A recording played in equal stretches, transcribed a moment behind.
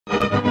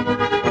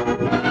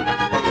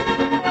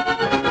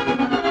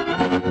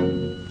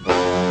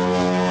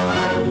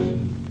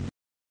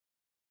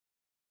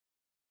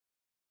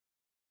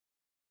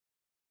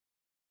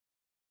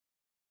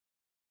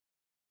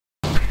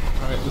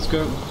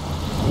go.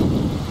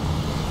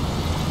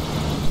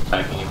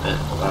 Lagging a bit.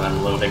 Hold on,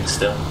 I'm loading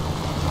still.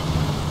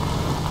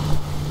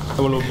 I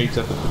will all meet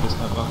up at the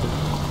discount market.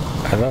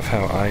 I love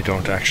how I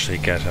don't actually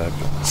get a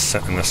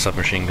set in the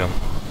submachine gun.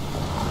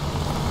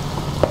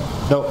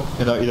 No,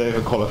 you don't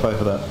even qualify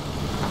for that.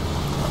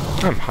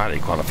 I'm highly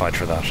qualified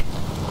for that.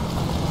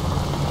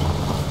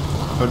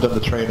 I've done the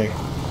training.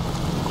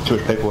 Too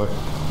much paperwork.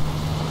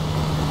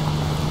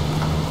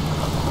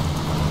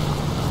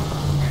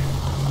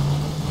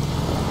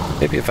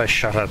 Maybe if I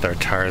shot out their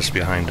tires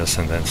behind us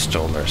and then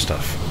stole their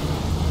stuff.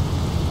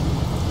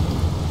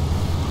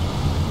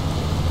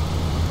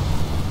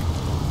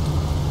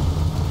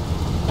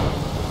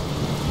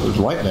 It was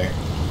lightning.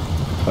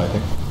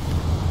 Exciting.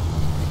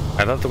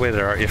 I love the way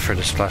their Ifrit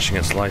is flashing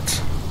its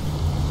lights.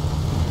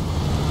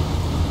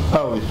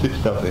 Oh, he's super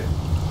stealthy.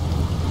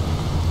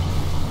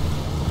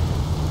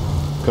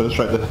 Gotta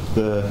strike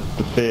the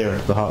fear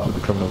into the hearts of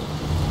the criminals.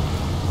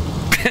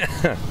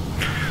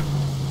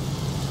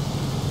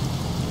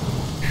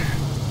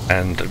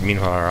 And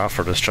meanwhile our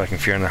Alfred is striking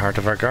fear in the heart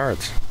of our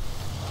guards.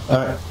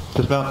 Alright,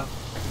 dismount.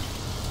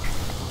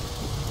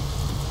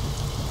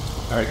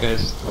 Alright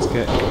guys, let's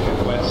get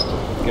west,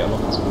 get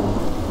along this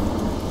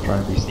wall. Try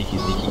and be sneaky.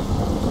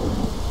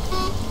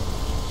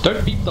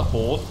 Don't beat the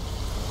horn.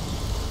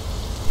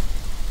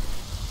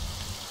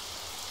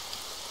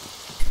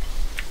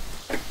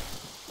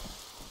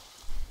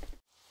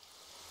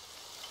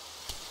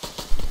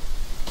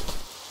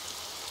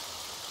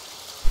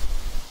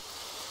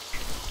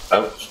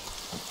 Ouch.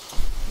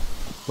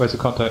 Where's the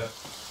contact?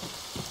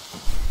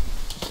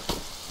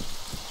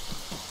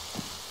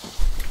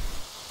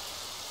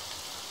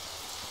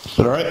 Is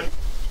that alright?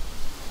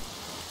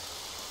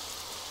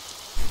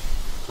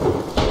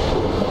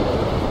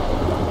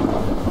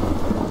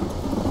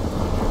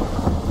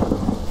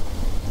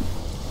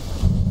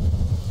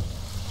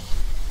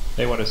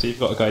 They want to see you've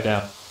got a guy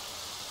down.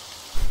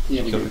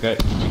 Yeah, we Kill do. the guy.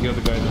 You kill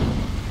the guy then.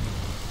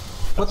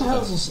 What the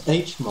hell is this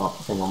H mark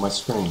thing on my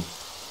screen?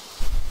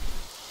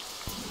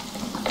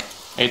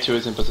 A2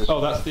 is in position.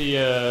 Oh, that's the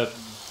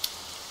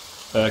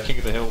King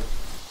of the Hill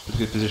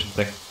position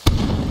thing.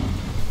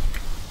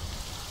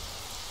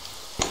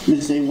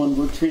 This is A1,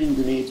 we're trading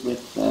grenades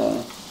with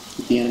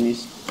the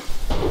enemies.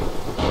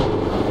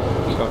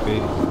 Copy.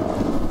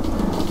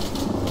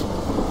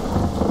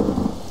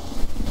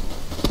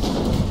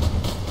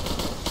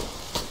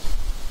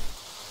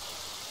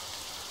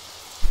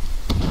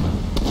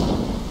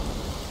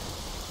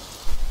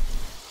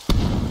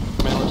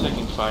 Man, we're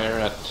taking fire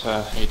at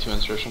A2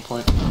 insertion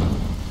point.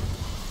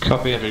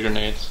 Copy. Heavy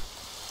grenades.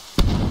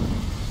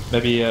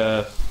 Maybe,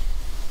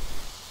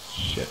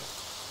 shit.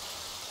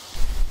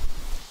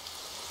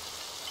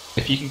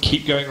 If you can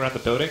keep going around the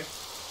building,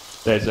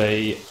 there's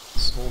a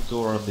small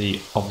door on the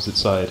opposite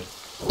side.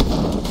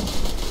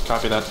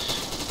 Copy that.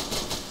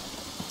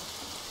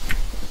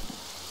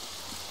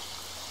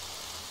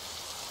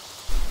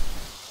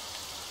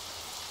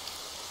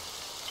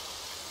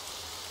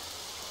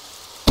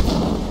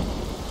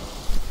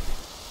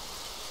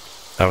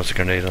 That was a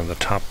grenade on the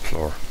top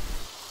floor.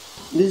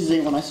 This is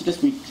A1, I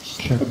suggest we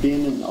just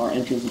abandon our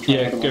entrance and try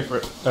Yeah, another go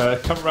one. for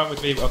it. Come around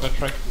with me, I'm going to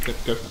try and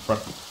go from the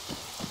front.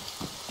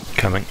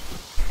 Coming.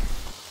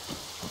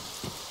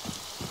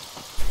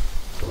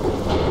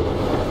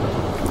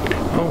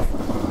 Oh.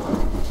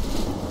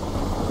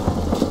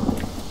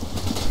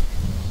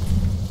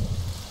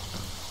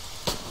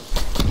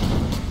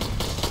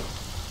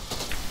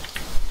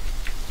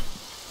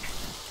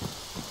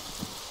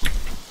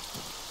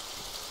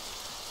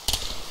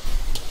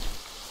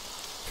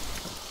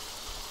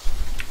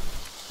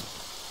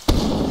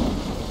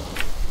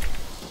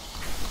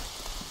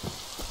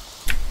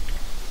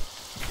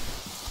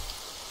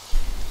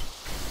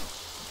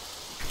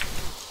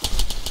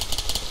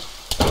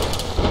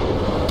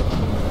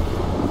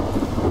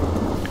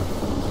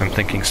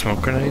 Thinking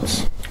smoke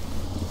grenades.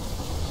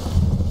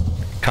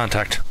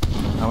 Contact.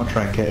 I want to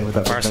try and get in with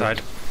that. Far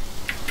side.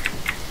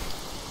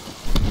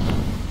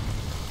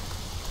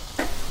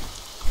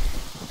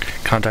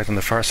 Contact on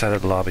the far side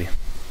of the lobby.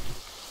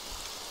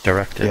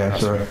 Directed. Yeah,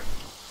 sorry.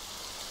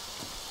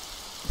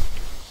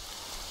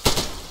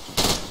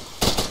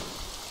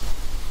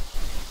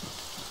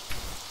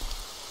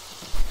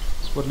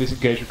 Squad least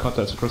engage with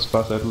contacts across the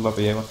far side of the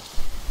lobby, A1.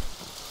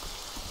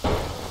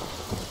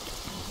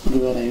 Do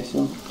that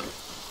ASL.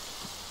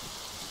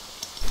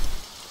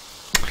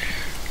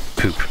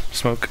 Poop.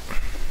 Smoke.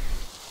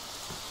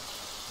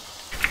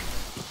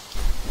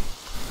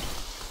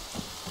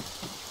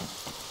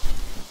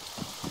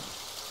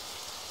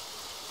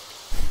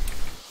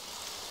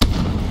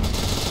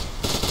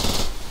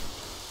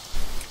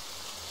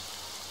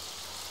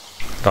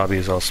 Lobby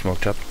is all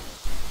smoked up.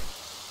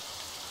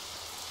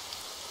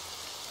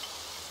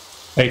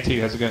 A2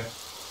 has a gun.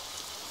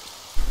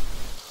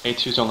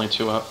 A2's only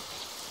 2 up.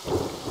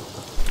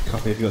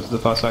 Copy, have you got to the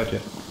far side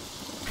yet?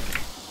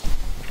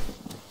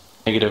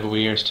 Negative,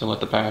 we are still at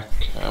the back.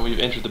 We've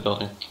entered the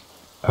building.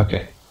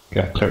 Okay.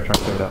 Yeah, try and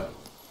clear it out.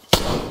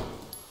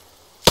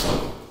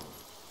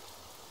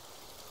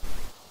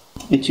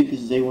 A2,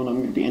 this is A1. I'm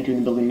going to be entering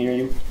the building near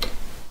you.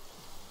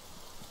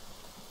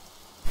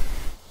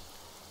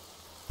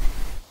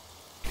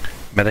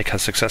 Medic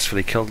has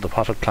successfully killed the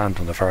potted plant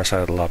on the far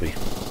side of the lobby.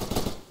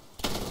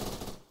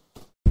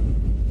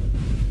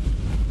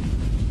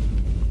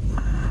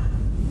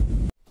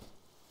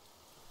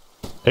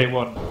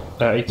 A1,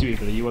 A2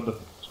 even, are you on the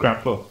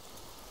ground floor?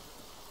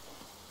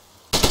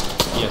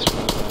 Yes, we're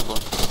on the ground floor.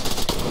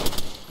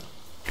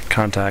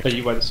 Contact. Are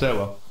you by the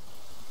stairwell?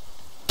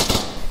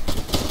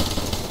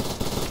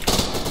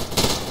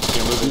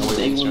 You're moving This is away from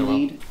the A1 stairwell.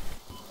 lead.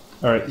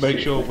 Alright, make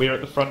sure we're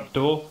at the front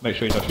door, make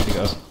sure you're not shooting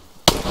at us.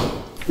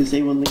 This is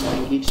A1 lead. I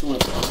engaged someone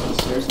up the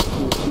stairs at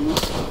floor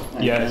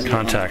 2. Yeah, it's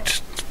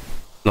Contact.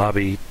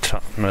 Lobby.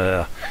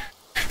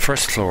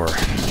 First floor.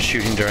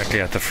 Shooting directly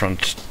at the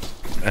front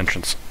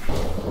entrance.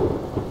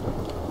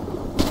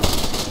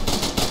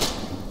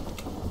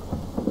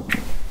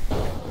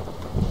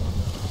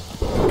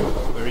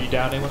 Where are you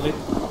down, anyone, Lee?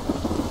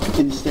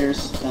 In the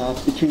stairs,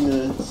 between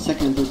the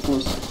second and third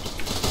floors.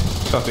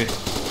 Copy.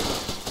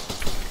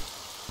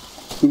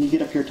 When you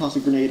get up here, toss a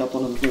grenade up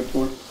onto the third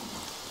floor.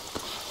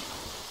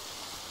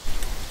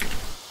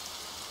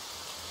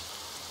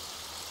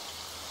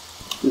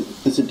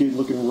 There's a dude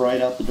looking right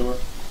out the door.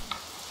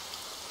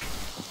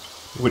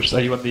 Which,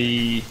 are you on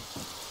the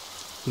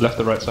left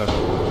or right side?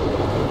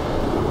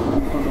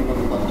 Front on the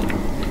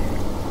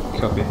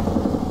left. Copy.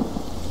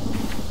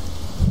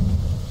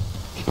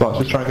 Boss,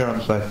 just try and go around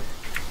the side.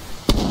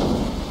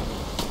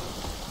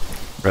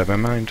 Read my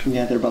mind.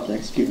 Yeah, they're about to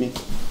execute me.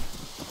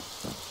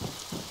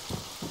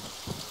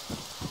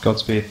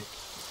 Godspeed.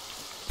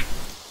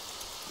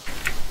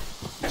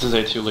 This is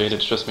A2 lead,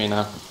 it's just me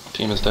now.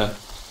 Team is dead.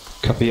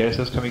 Copy, yeah, it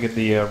says coming in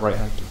the right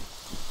hand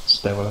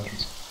stairwell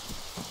entrance.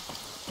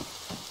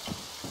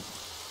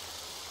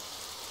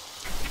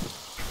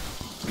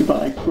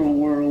 Goodbye, cruel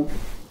world.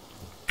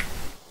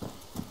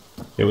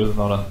 It was an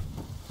honor.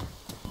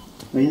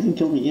 Well, he hasn't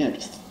killed me yet.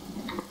 Just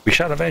We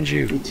shall avenge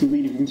you. A2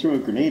 lead. If you can throw a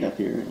grenade up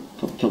here,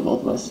 kill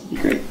both of us. It'd be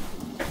great.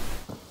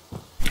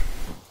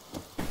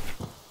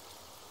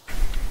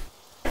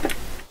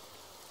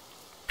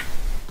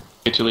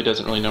 A2 lead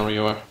doesn't really know where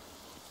you are.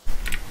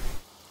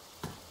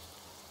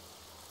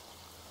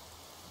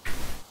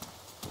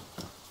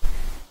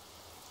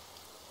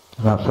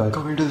 I'm outside.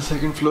 Coming to the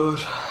second floor.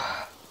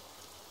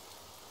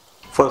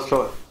 First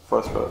floor.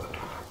 First floor.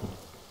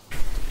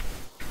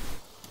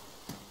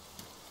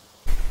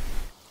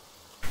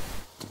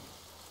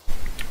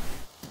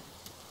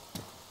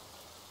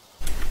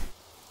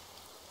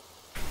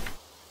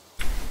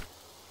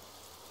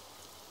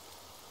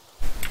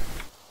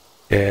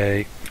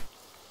 Yay.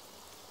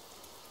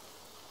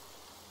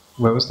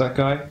 Where was that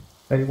guy?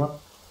 Anyone?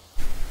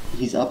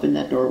 He's up in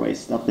that doorway.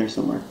 He's up there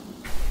somewhere.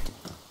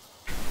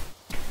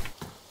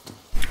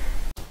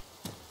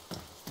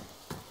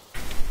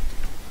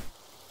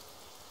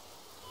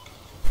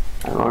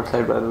 I'm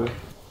outside, by the way.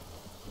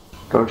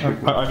 Don't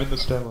shoot me. I'm in the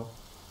stairwell.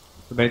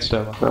 The main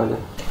stairwell. Roger.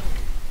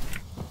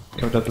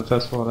 Coming down to the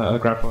first floor now,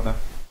 ground floor now.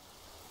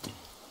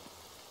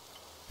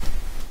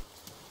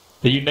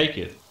 Are you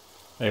naked?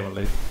 Anyone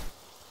leave?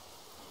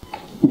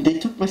 They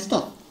took my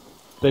stuff.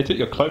 They took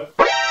your cloak.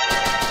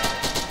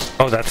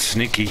 Oh, that's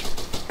sneaky.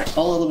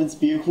 All elements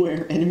be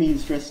aware. Enemy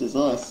is dressed as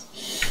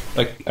us.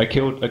 I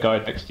killed a guy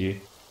next to you.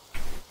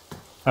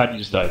 And you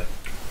just died.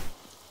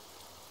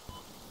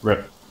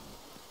 Rip.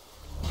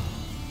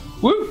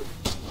 Woo!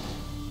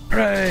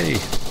 Hooray!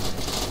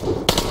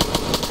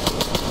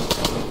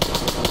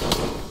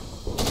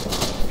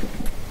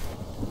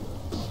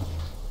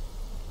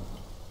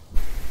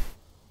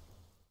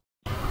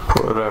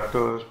 Poor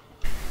raptor.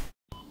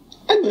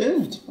 I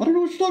lived. I don't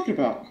know what you're talking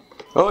about.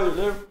 Oh, you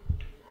live?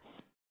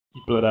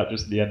 You blew it out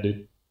just at the end,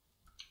 dude.